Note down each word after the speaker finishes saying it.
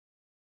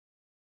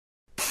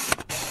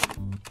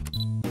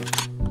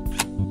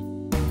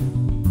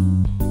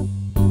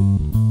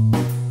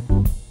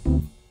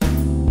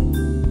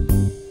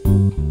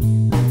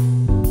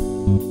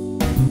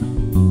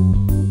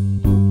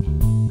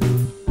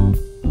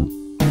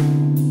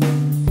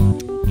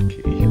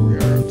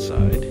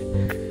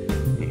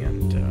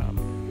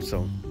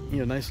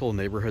nice little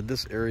neighborhood.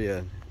 This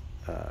area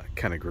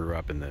kind of grew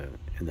up in the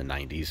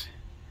 90s,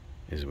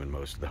 is when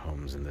most of the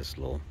homes in this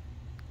little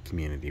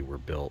community were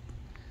built.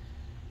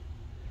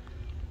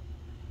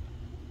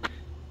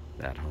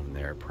 That home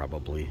there,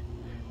 probably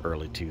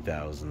early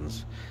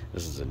 2000s.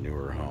 This is a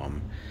newer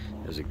home.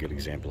 There's a good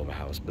example of a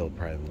house built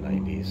probably in the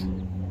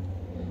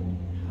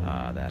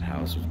 90s. That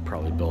house was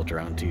probably built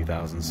around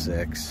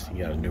 2006.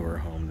 You got a newer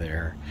home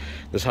there.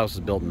 This house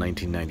was built in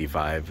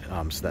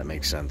 1995, so that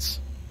makes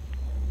sense.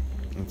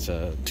 It's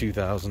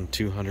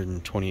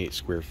 2,228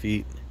 square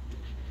feet.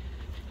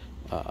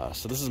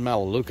 So this is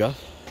Melaleuca,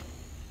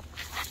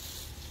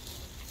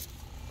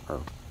 or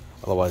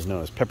otherwise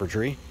known as Pepper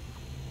Tree.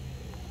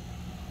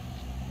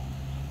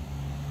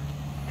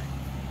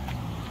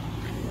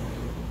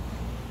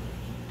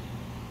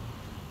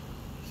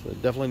 So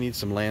it definitely needs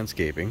some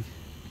landscaping.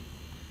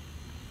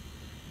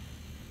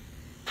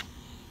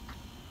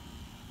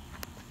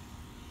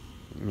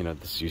 You know,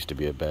 this used to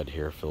be a bed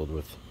here filled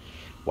with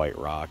white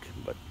rock,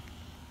 but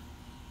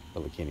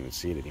we can't even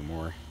see it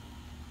anymore.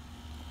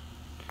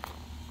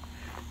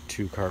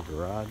 2-car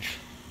garage.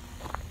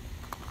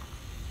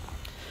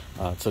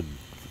 It's a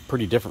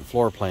pretty different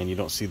floor plan. You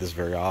don't see this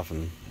very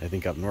often. I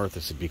think up north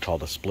this would be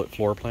called a split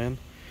floor plan.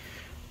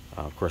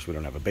 Of course, we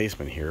don't have a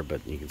basement here,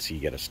 but you can see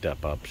you get a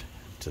step up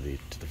to the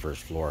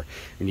first floor.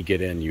 When you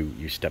get in,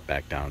 you step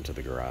back down to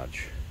the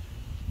garage.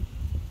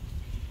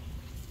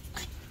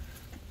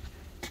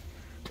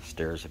 The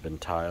stairs have been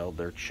tiled.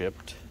 They're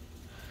chipped,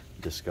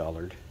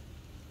 discolored.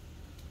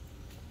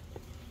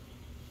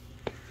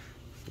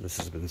 This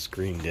has been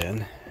screened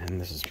in, and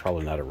this is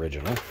probably not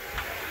original.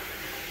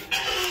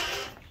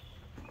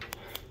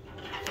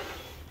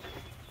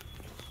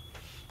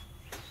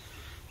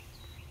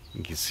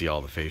 You can see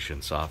all the fascia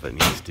and soffit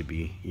needs to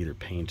be either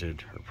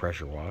painted or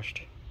pressure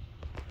washed.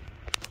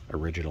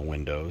 Original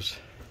windows.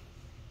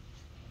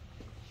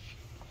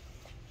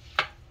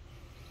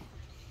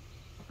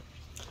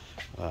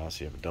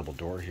 So you have a double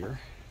door here.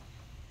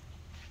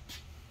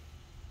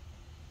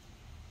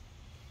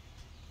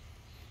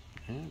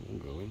 And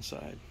we'll go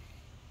inside.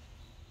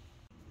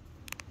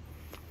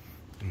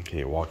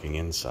 Okay, walking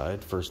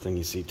inside, first thing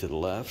you see to the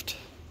left,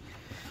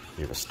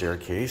 you have a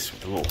staircase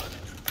with a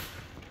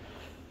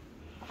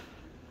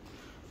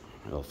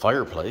little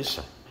fireplace.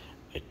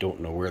 I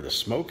don't know where the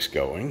smoke's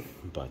going,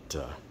 but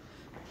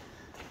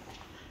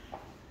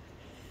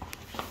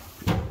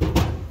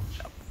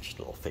just a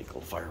little fake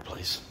little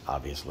fireplace,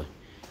 obviously.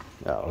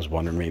 I was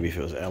wondering maybe if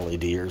it was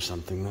LED or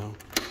something, though.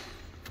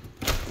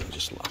 Let me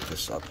just lock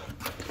this up.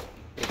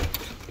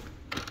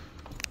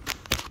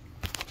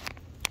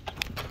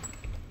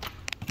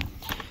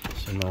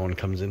 So no one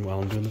comes in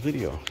while I'm doing the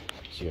video.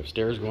 So you have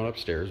stairs going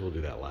upstairs. We'll do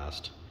that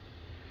last.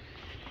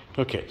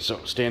 Okay,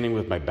 so standing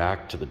with my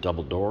back to the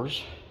double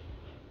doors.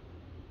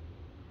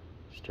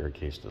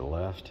 Staircase to the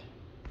left.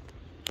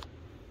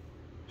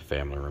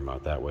 Family room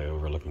out that way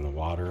overlooking the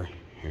water.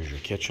 Here's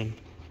your kitchen.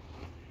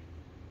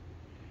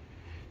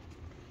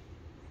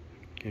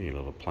 Okay, you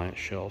have a plant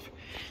shelf.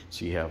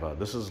 So you have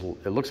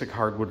it looks like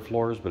hardwood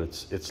floors, but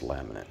it's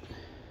laminate.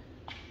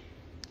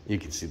 You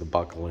can see the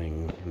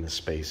buckling and the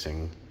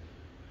spacing.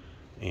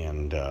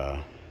 And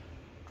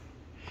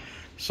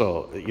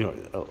so, you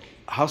know,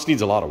 house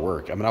needs a lot of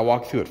work. I mean, I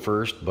walked through it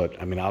first,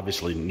 but I mean,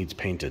 obviously it needs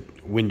painted.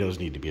 Windows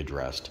need to be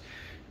addressed.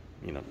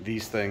 You know,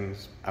 these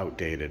things,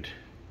 outdated.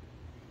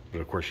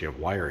 But of course you have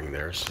wiring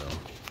there, so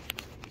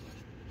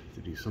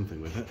to do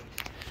something with it.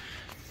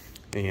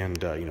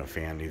 And, you know,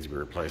 fan needs to be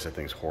replaced. That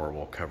thing's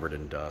horrible, covered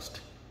in dust.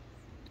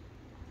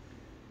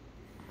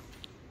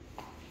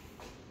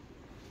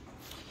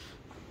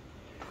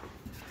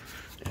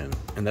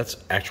 And that's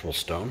actual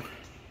stone.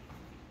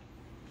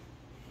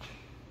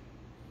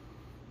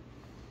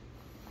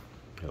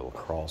 A little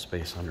crawl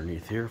space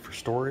underneath here for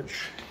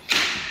storage.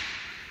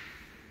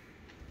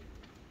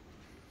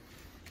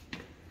 I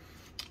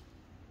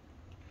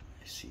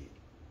see.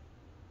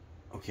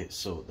 Okay,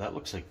 so that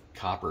looks like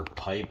copper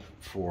pipe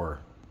for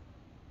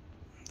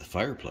the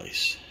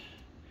fireplace.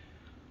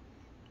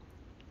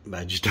 But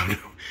I just don't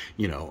know,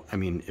 you know, I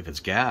mean, if it's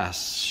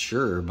gas,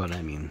 sure, but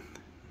I mean,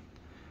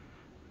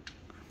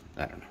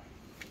 I don't know.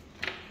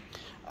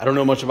 I don't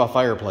know much about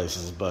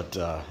fireplaces, but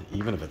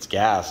even if it's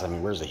gas, I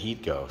mean, where's the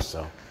heat go?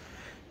 So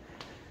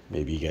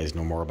maybe you guys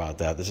know more about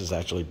that. This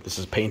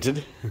is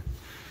painted.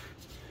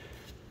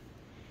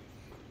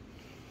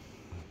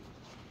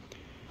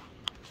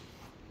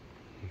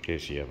 Okay,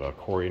 so you have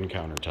Corian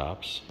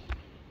countertops.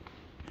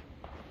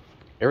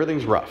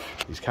 Everything's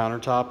rough. These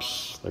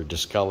countertops, they're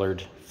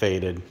discolored,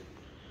 faded.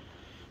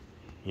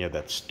 You have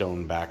that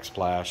stone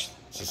backsplash.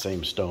 It's the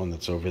same stone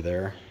that's over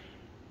there.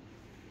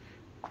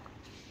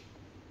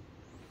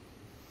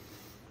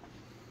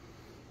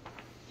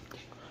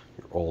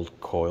 Your old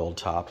coil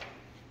top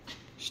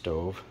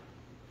stove.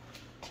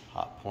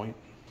 Hot point.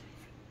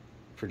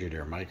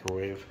 Frigidaire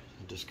microwave,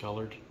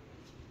 discolored.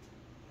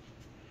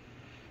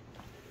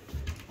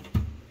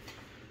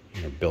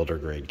 Your builder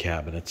grade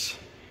cabinets.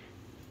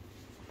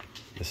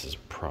 This is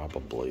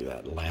probably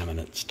that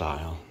laminate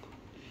style.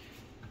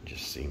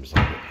 just seems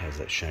like it has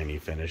that shiny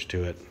finish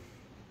to it.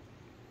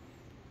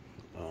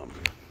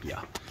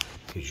 Yeah,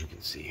 as you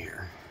can see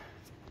here,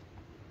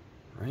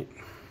 right?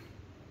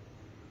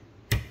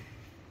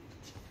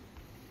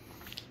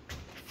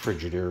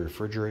 Frigidaire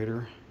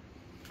refrigerator.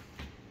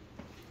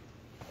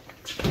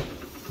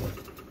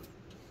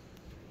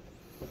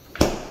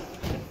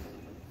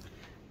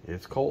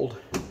 It's cold.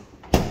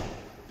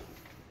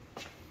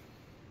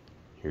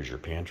 Here's your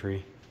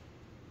pantry.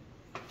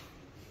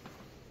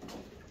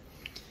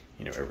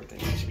 You know, everything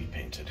needs to be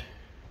painted.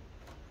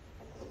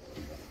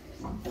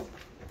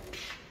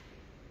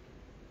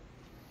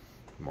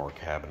 More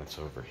cabinets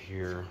over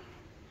here.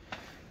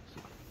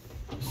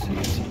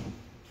 See some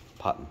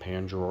pot and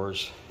pan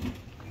drawers.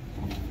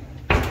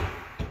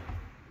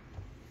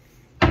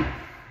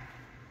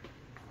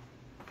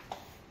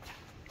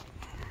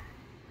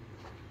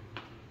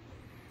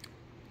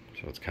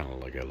 So it's kind of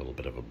like a little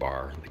bit of a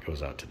bar that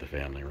goes out to the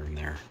family room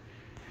there.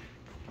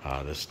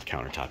 This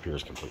countertop here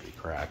is completely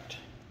cracked.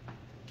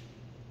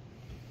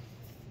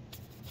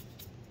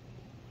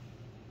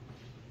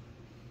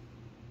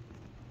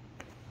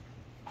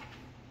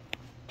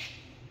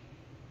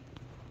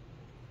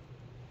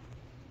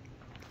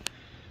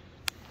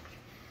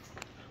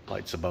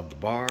 Lights above the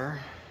bar.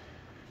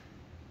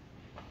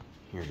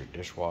 Here's your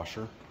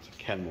dishwasher. It's a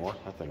Kenmore.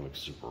 That thing looks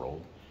super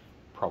old.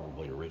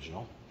 Probably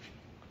original.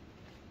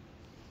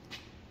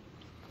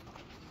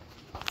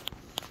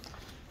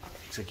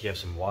 Looks like you have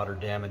some water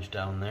damage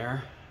down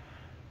there.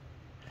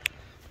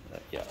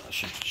 Yeah, I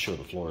should show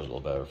the floors a little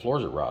better.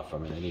 Floors are rough. I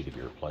mean, they need to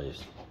be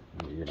replaced.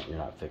 You're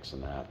not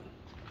fixing that.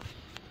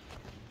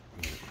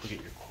 Look at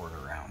your quarter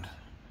round,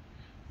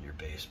 your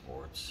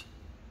baseboards.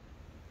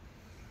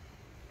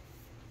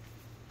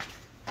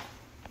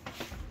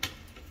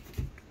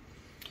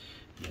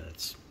 Yeah,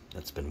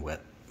 that's been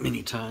wet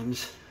many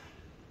times.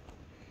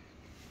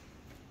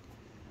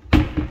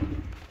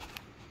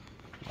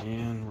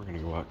 And we're gonna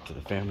go out to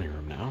the family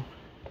room now.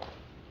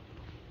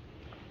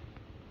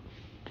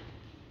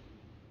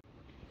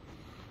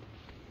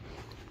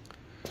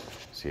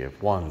 So you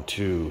have 1,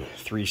 2,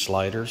 3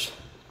 sliders.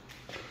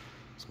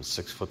 Some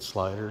 6-foot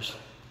sliders.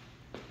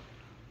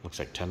 Looks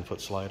like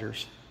 10-foot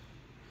sliders.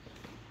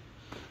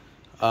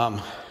 So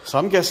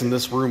I'm guessing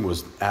this room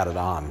was added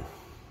on.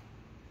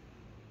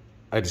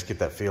 I just get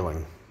that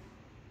feeling.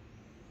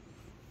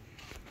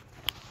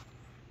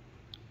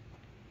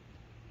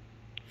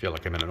 I feel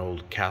like I'm in an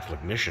old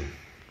Catholic mission,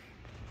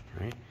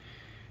 right?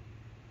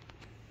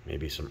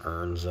 Maybe some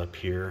urns up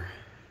here.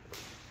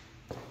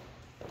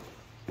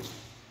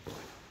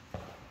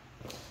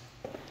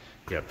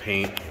 You got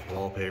paint,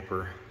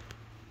 wallpaper.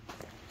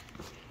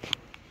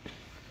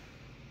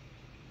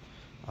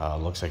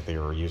 Looks like they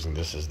were using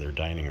this as their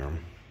dining room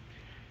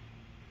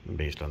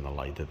based on the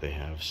light that they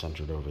have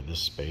centered over this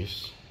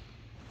space.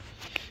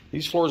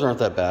 These floors aren't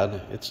that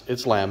bad.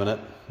 It's laminate,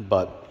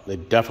 but they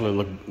definitely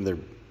look, they're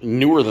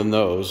newer than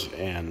those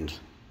and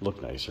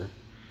look nicer.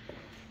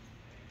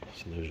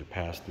 So there's your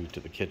pass through to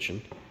the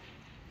kitchen.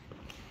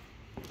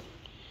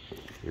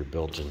 Your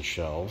built-in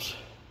shelves.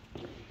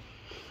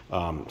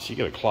 So you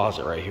get a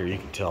closet right here. You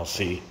can tell,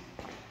 see,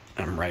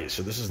 I'm right.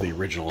 So this is the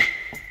original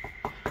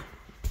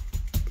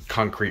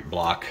concrete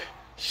block,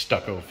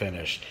 stucco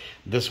finish.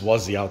 This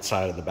was the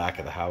outside of the back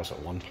of the house at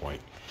one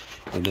point.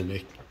 And then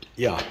they,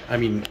 yeah, I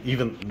mean,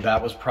 even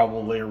that was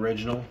probably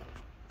original,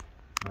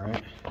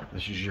 right?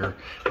 This is your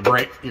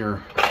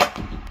your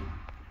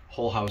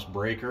whole house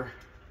breaker.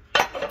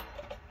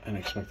 And I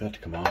expect that to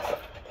come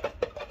off.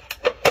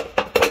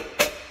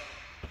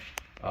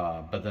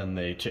 But then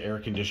to air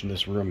condition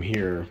this room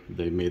here,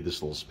 they made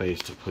this little space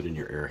to put in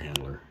your air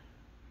handler.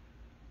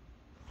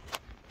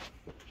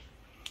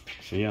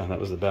 So yeah, that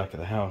was the back of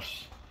the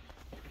house.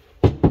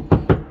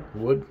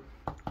 Wood,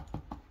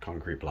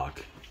 concrete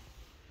block.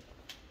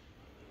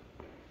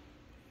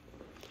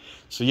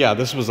 So yeah,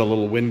 this was a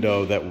little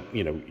window that,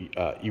 you know,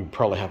 you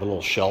probably have a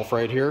little shelf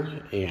right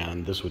here,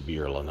 and this would be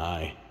your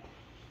lanai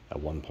at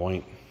one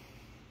point.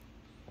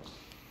 So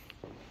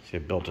you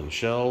have built-in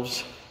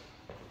shelves.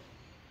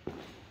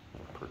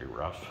 Pretty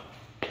rough.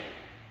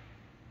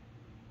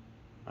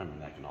 I mean,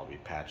 that can all be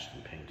patched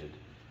and painted.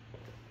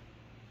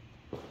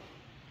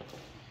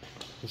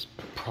 This is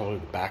probably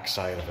the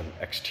backside of an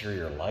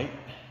exterior light,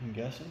 I'm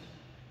guessing.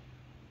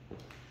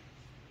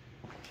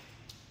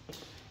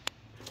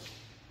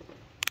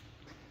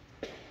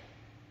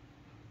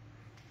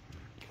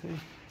 Okay.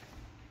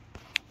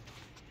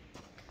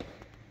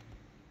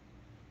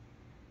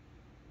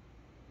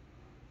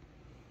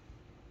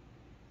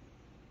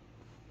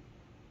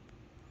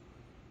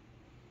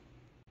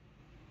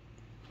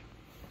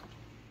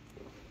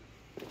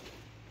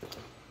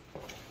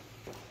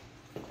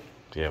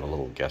 So you have a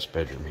little guest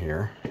bedroom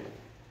here.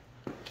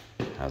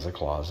 Has a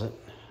closet.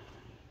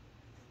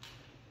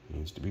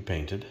 Needs to be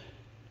painted.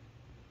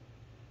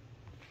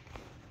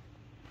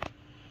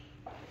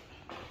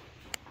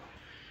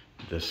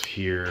 This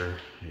here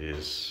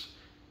is,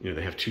 you know,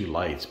 they have 2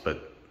 lights,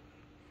 but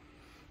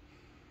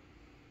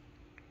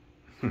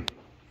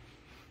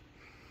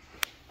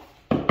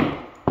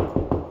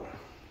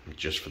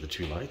just for the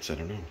two lights? I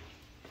don't know.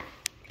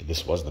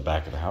 This was the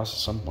back of the house at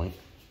some point.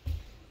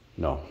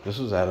 No, this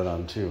was added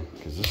on too,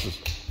 because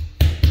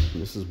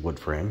this is wood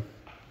frame.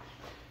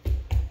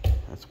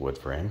 That's wood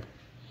frame.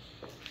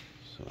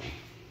 So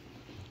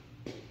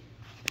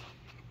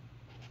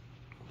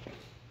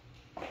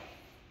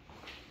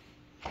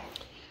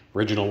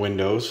original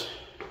windows,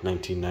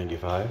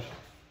 1995.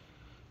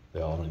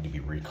 They all need to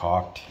be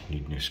recaulked,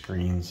 need new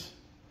screens,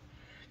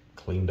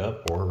 cleaned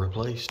up or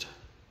replaced.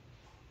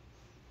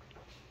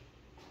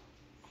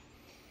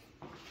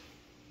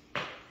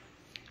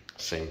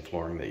 Same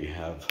flooring that you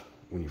have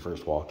when you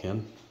first walk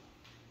in.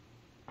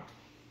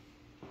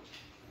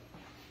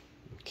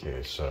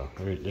 Okay, so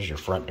there's your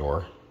front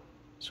door.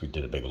 So we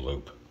did a big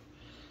loop.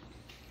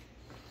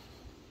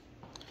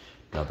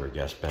 Another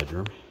guest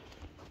bedroom.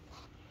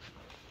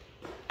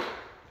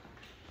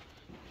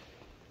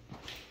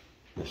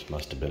 This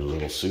must have been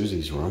little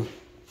Susie's room.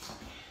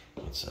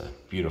 It's a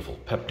beautiful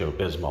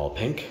Pepto-Bismol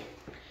pink.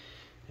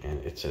 And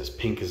it's as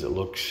pink as it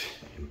looks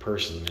in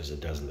person as it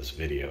does in this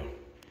video,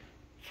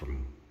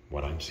 from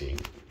what I'm seeing.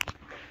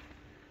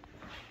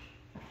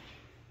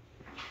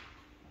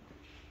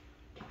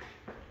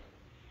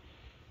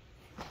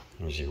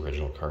 Here's the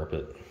original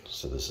carpet.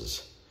 So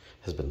this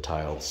has been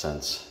tiled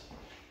since.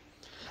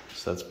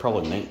 So that's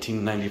probably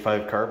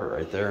 1995 carpet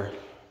right there.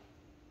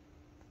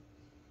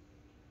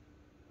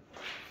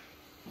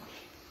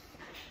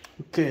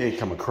 Okay,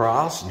 come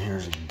across, and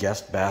here's a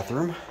guest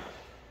bathroom.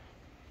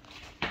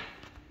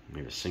 We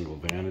have a single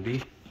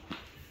vanity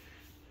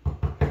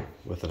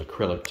with an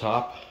acrylic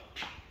top.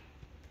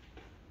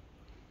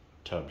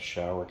 Tub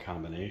shower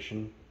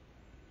combination.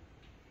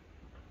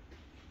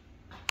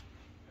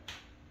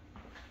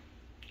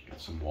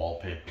 Got some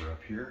wallpaper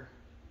up here.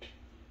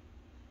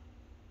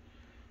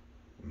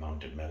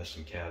 Mounted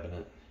medicine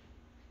cabinet.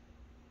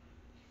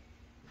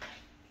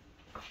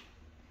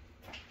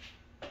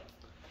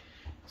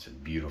 It's a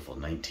beautiful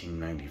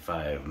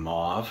 1995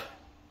 mauve.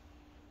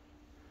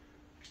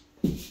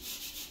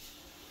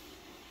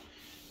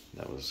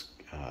 That was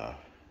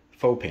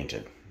faux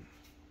painted.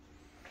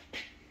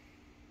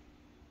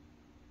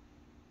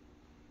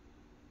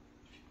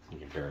 You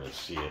can barely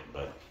see it,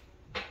 but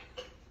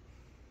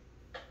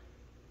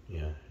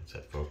yeah, it's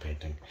that faux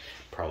painting.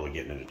 Probably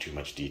getting into too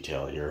much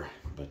detail here,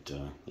 but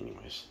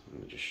anyways,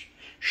 let me just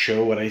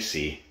show what I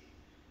see.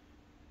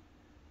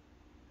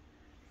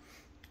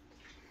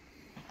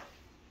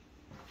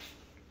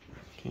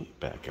 Okay,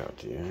 back out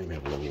to here. We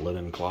have a little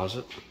linen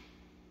closet.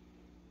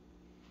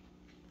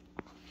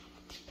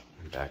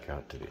 And back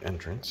out to the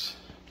entrance.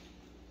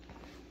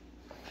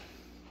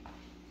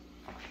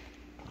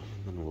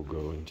 And then we'll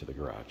go into the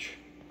garage.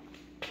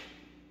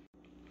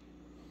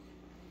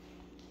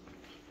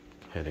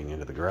 Heading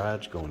into the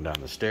garage, going down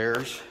the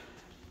stairs.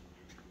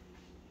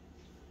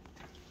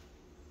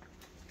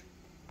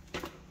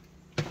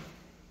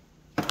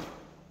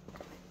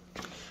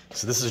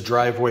 So this is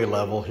driveway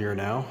level here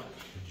now.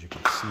 As you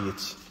can see,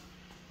 it's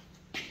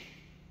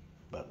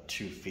about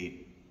 2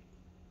 feet.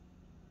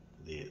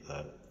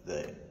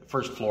 The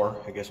first floor,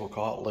 I guess we'll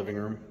call it, living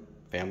room,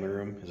 family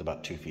room, is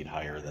about 2 feet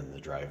higher than the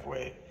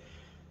driveway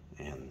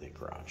and the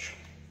garage.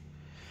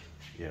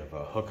 You have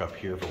a hookup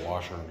here for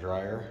washer and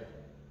dryer.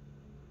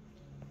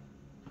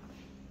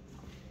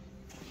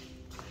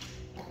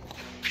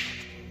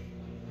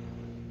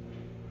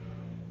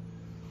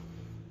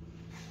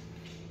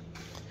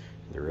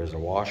 There is a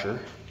washer.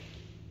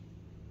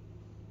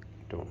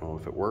 Don't know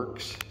if it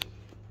works.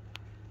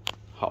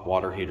 Hot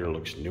water heater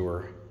looks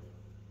newer.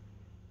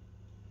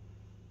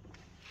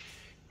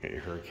 Got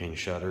your hurricane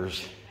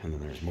shutters, and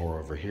then there's more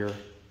over here.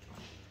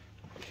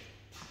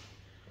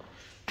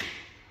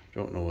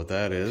 Don't know what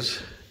that is.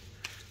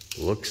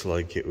 Looks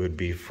like it would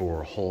be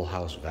for a whole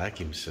house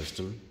vacuum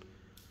system,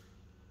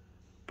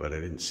 but I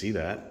didn't see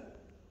that.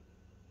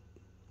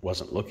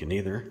 Wasn't looking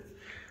either.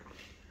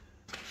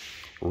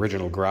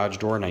 Original garage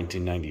door,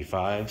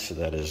 1995, so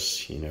that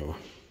is,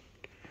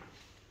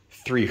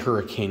 3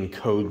 hurricane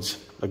codes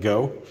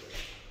ago.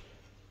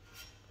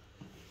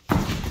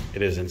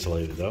 It is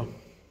insulated though.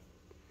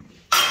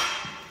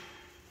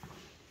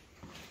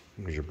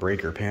 There's your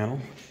breaker panel.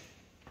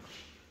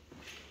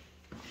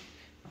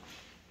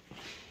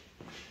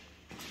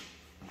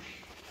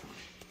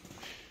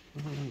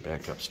 And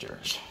back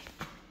upstairs.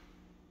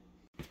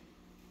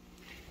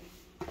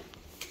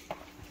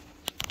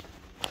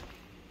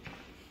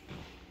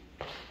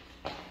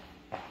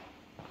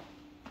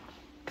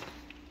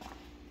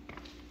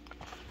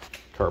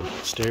 Carpet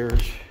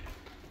stairs.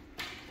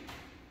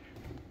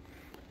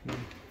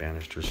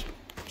 Banister's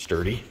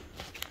sturdy.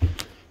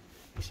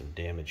 Some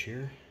damage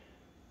here.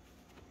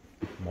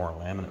 More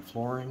laminate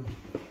flooring.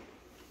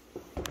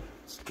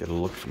 Let's get a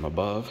look from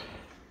above.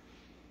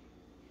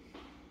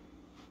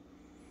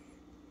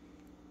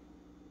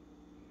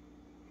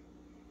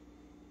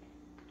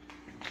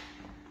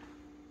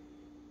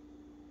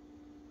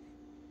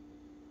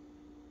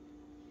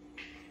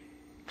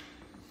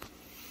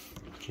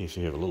 Okay,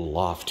 so you have a little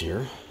loft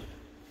here.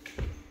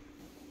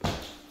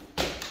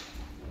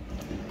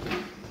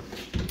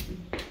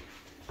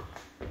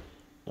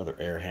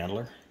 air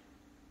handler.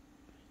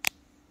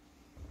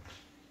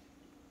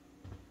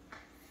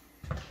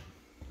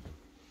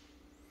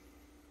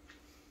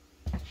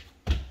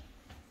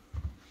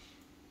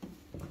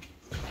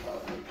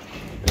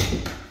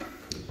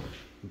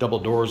 Double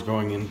doors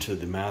going into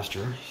the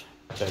master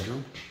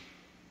bedroom.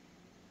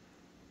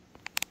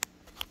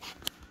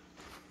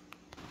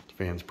 The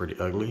fan's pretty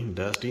ugly and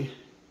dusty.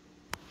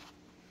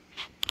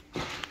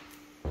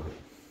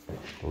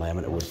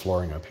 Laminate wood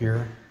flooring up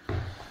here.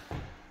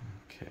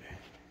 Okay.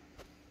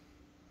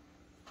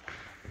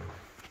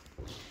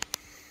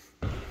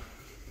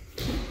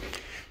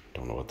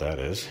 Don't know what that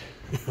is.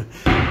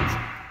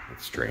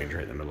 It's strange,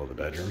 right in the middle of the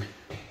bedroom.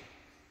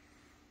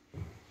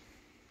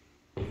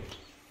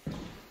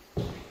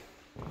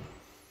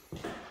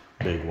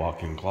 Big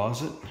walk-in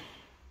closet.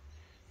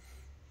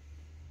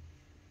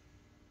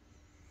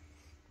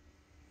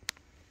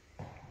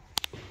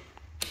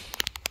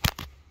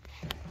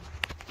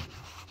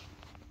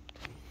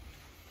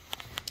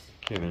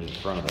 Okay, there's the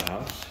front of the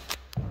house.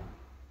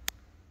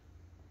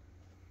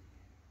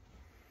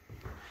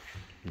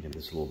 You get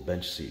this little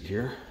bench seat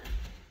here.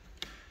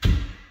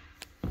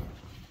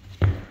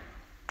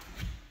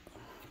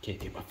 Can't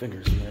get my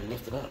fingers in there to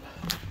lift it up.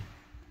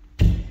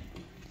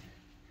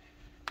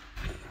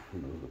 Who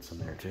knows what's in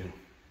there too.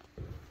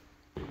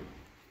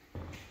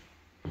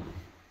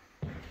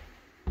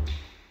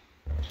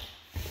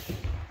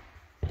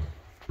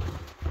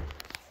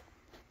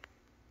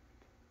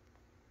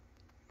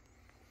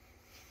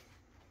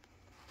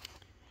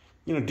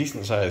 You know,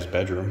 decent sized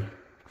bedroom.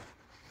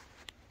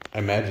 I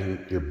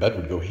imagine your bed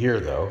would go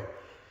here though.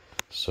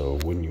 So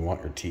wouldn't you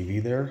want your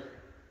TV there?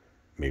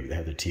 Maybe they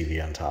have the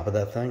TV on top of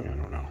that thing? I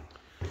don't know.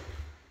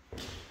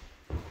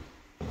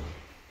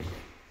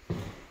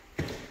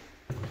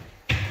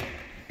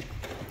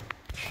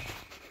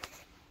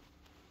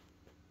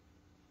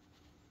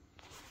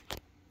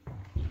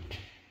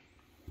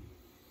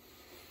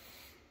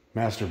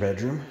 Master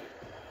bedroom.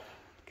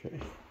 Okay.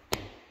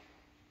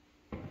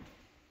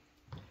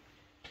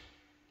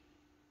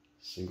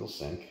 Single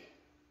sink.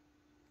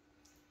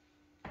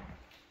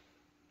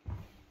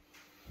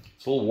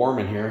 It's a little warm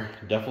in here.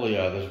 Definitely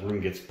this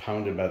room gets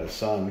pounded by the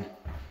sun.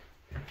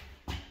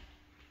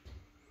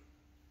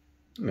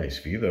 Nice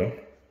view though,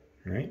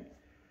 right?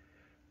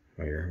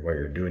 While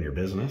you're doing your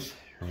business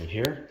right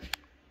here.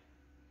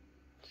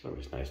 It's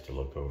always nice to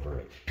look over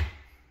at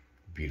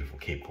beautiful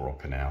Cape Coral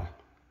Canal.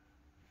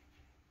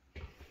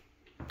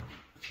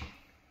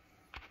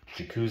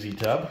 Jacuzzi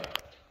tub.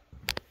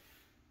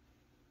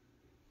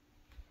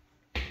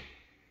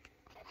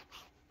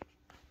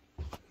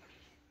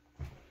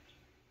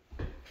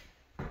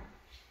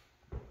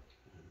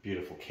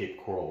 Beautiful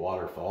Cape Coral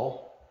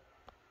waterfall.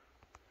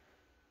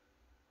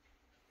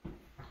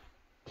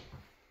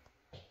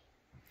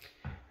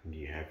 And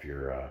you have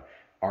your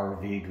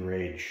RV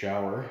grade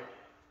shower.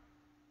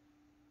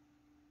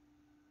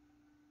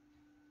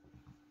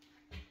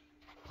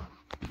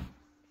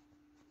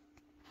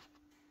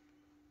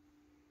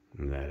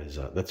 And that is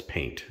that's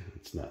paint.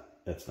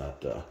 That's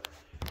not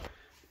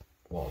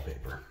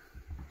wallpaper.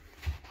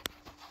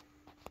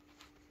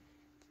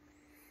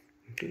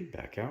 Okay,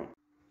 back out.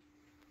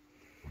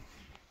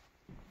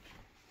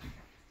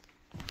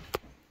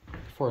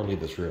 Before I leave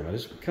this room, I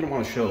just kind of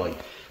want to show, like,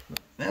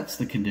 that's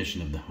the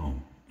condition of the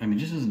home. I mean,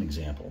 just as an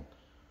example.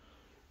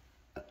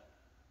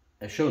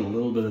 I showed a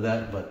little bit of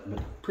that, but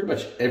pretty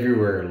much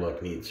everywhere I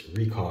look needs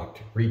recaulked,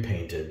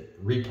 repainted,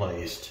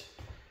 replaced.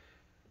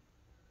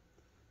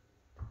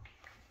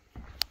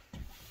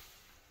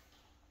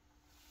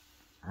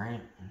 All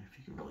right, if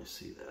you can really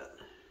see that.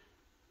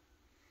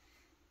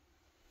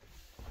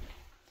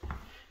 I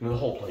mean, the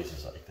whole place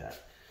is like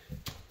that.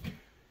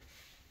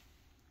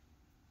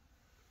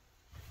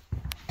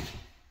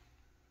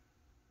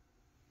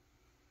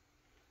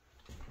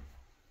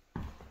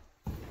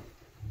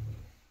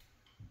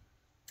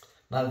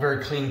 Not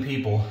very clean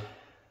people.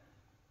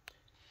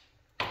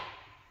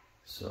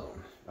 So,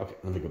 okay,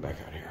 let me go back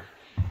out here.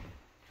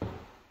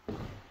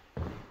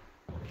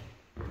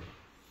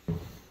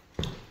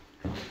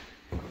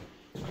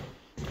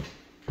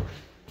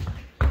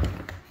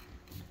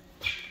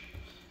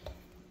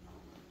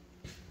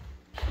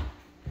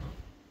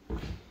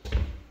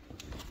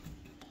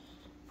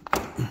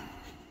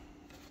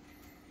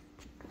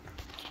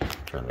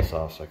 Turn this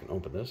off so I can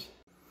open this.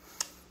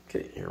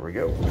 Okay, here we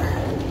go.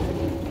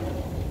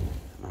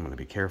 I'm going to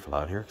be careful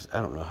out here because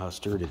I don't know how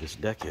sturdy this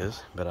deck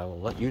is, but I will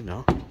let you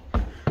know.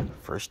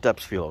 First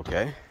steps feel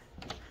okay.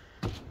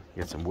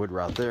 Get some wood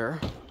rot there.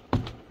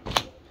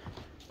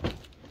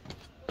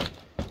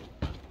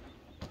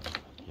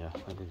 Yeah,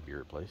 that needs to be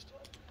replaced.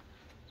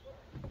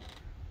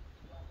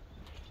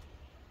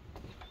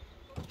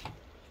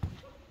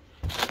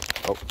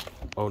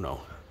 Oh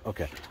no.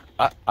 Okay.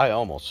 I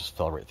almost just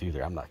fell right through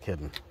there. I'm not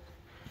kidding.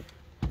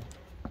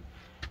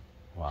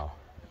 Wow.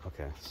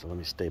 Okay, so let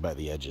me stay by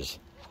the edges.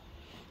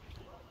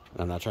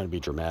 I'm not trying to be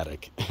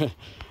dramatic.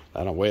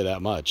 I don't weigh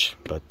that much,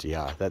 but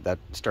yeah, that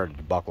started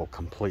to buckle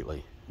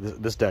completely.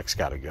 This deck's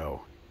got to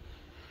go.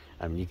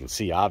 I mean, you can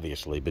see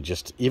obviously, but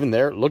just even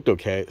there, it looked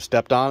okay.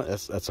 Stepped on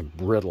it, that's a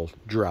brittle,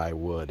 dry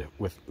wood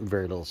with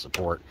very little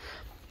support.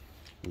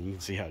 And you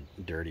can see how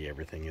dirty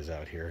everything is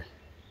out here.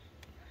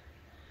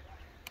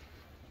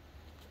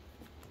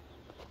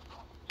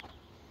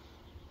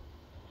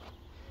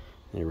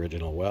 The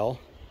original well.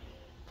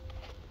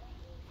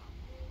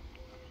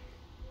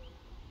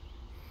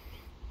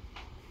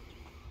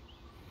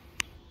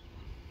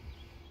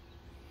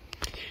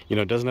 You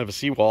know, it doesn't have a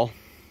seawall.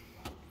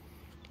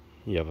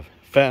 You have a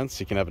fence,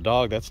 you can have a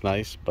dog, that's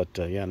nice, but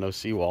yeah, no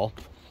seawall.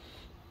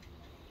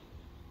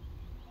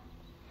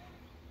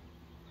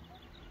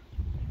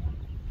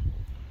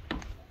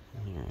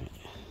 Alright.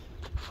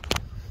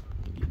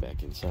 Get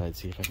back inside,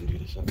 see if I can do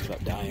this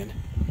without dying.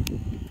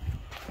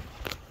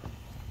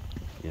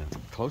 Yeah,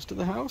 close to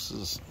the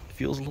house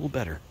feels a little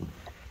better.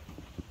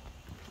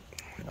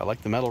 I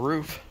like the metal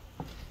roof.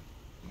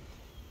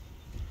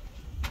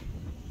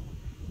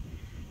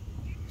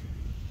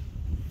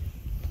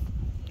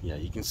 Yeah,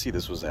 you can see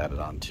this was added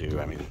on too.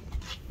 I mean,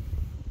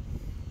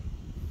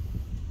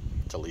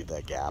 to leave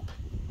that gap,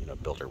 you know,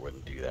 builder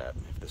wouldn't do that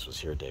if this was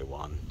here day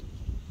one.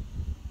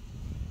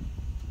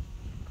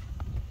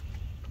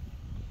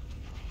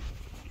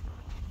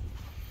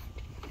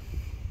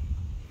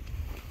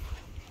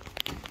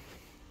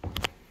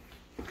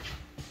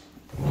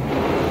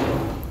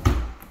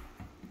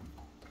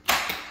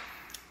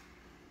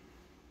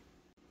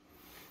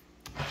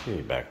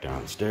 Okay, back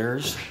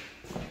downstairs.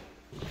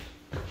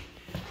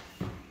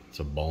 It's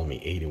a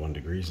balmy 81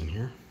 degrees in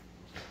here.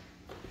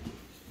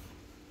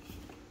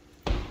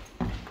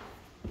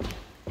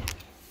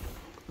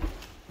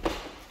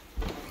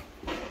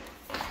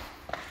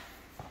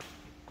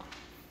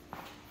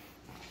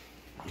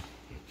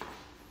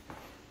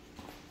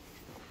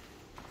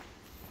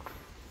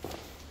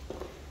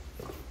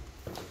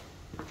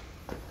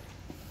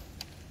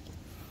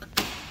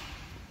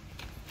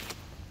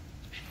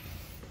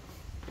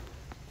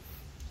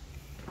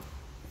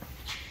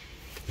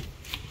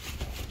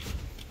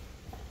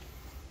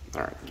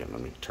 Alright, again,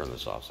 let me turn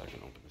this off so I can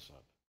open this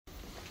up.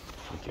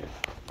 Okay,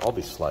 all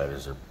these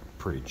sliders are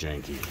pretty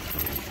janky.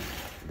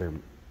 They're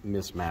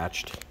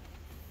mismatched.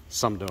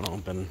 Some don't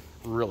open,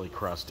 really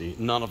crusty.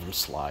 None of them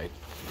slide.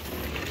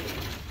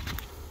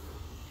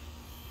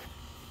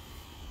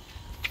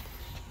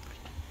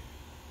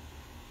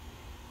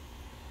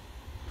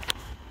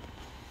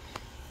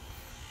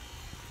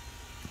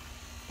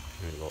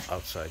 Maybe a little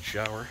outside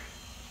shower.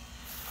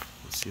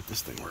 Let's see if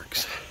this thing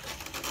works.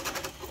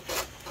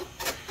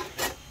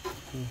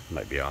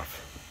 Might be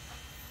off.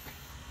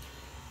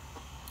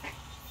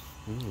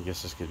 I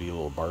guess this could be a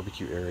little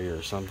barbecue area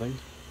or something.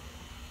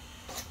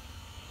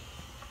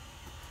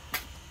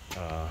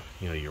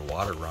 You know, your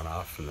water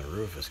runoff from the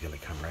roof is going to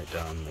come right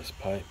down this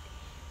pipe.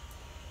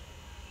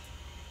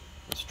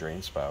 This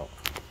drain spout.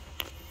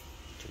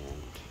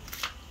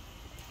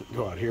 And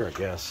go out here, I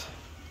guess.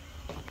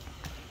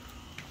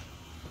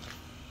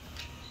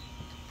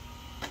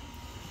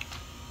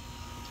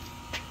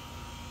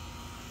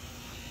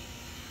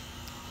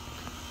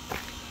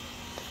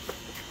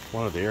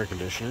 One of the air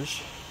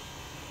conditioners.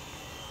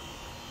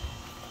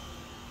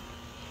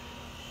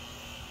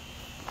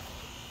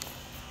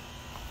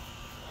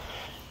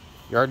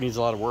 Yard needs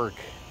a lot of work.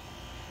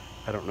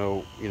 I don't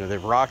know, you know, there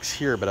are rocks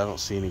here, but I don't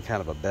see any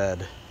kind of a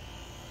bed.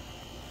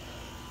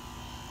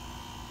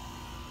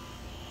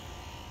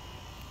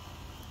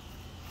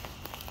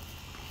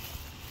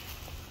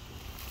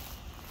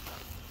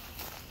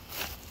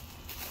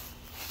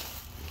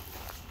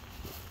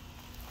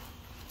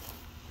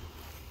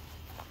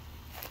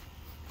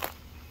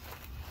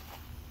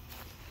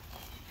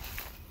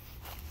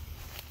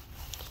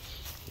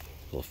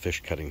 Little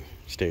fish cutting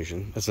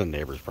station. That's a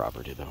neighbor's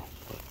property though,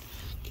 but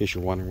in case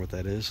you're wondering what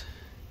that is.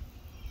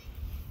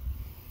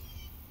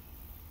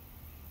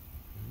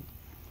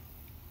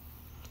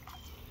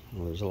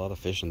 Well, there's a lot of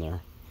fish in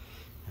there.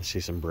 I see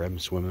some brim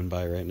swimming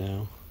by right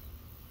now.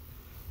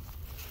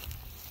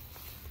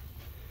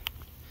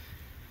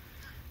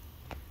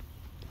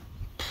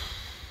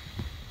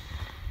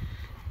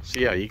 So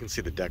yeah, you can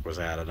see the deck was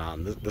added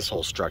on. This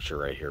whole structure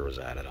right here was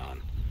added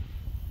on.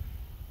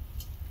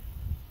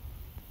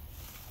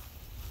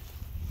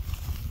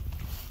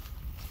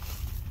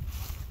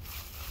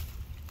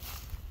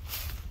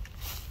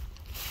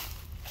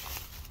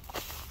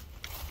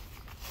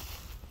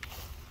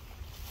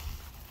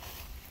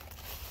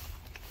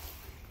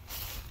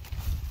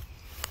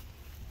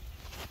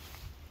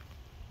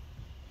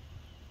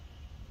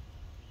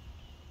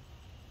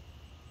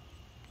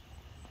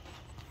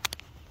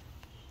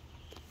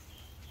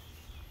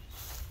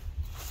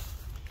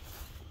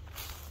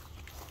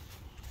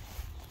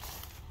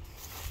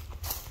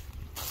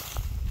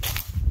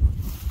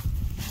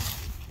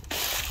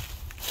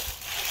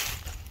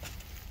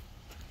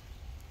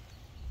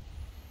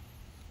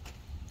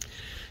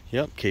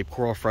 Yep, Cape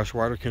Coral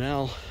Freshwater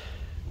Canal.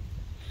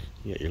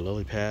 You got your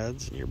lily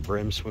pads and your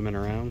brim swimming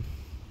around.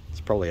 There's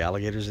probably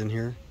alligators in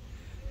here.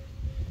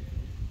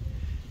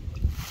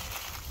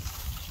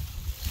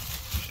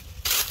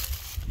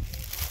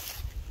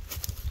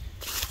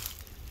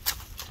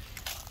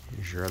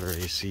 There's your other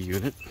AC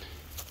unit.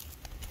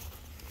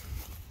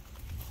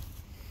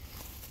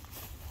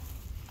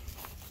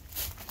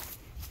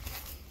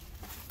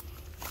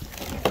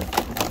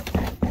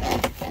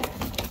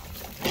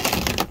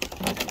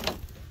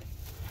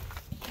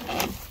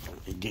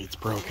 The gate's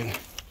broken.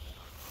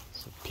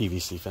 It's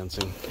PVC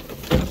fencing.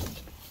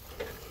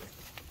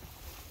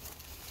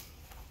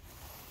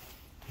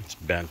 It's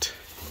bent.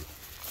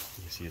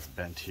 You can see it's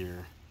bent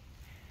here.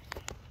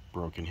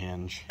 Broken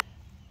hinge.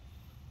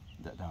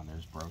 That down there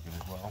is broken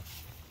as well.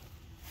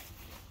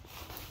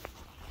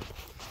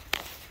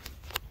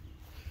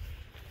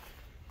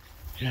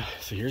 Yeah,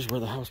 so here's where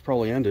the house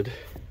probably ended.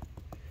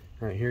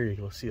 Right here you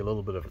can see a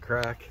little bit of a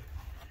crack.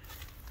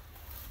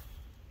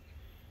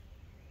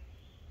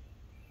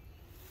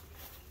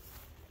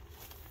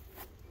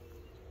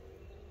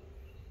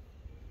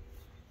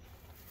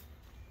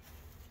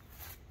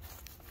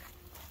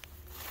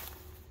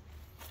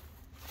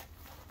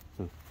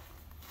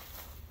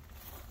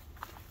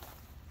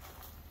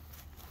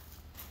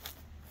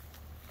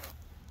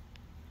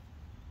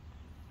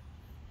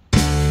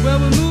 Well,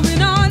 we're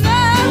moving on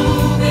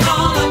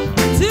up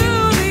to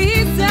the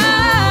east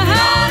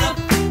side,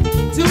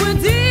 to a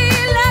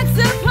deluxe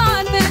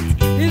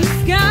apartment in the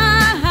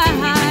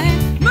sky.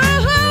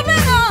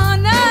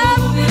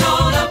 Moving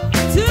on up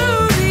to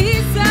the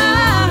east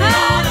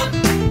side.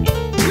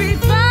 We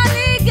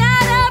finally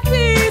got a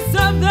piece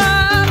of the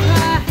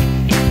pie.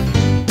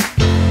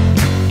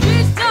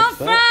 Fish don't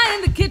fry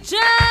in the kitchen,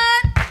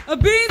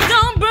 beans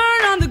don't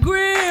burn on the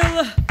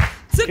grill.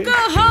 Took a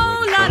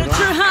whole lot of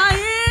trying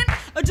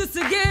just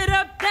to get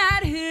up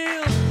that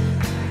hill.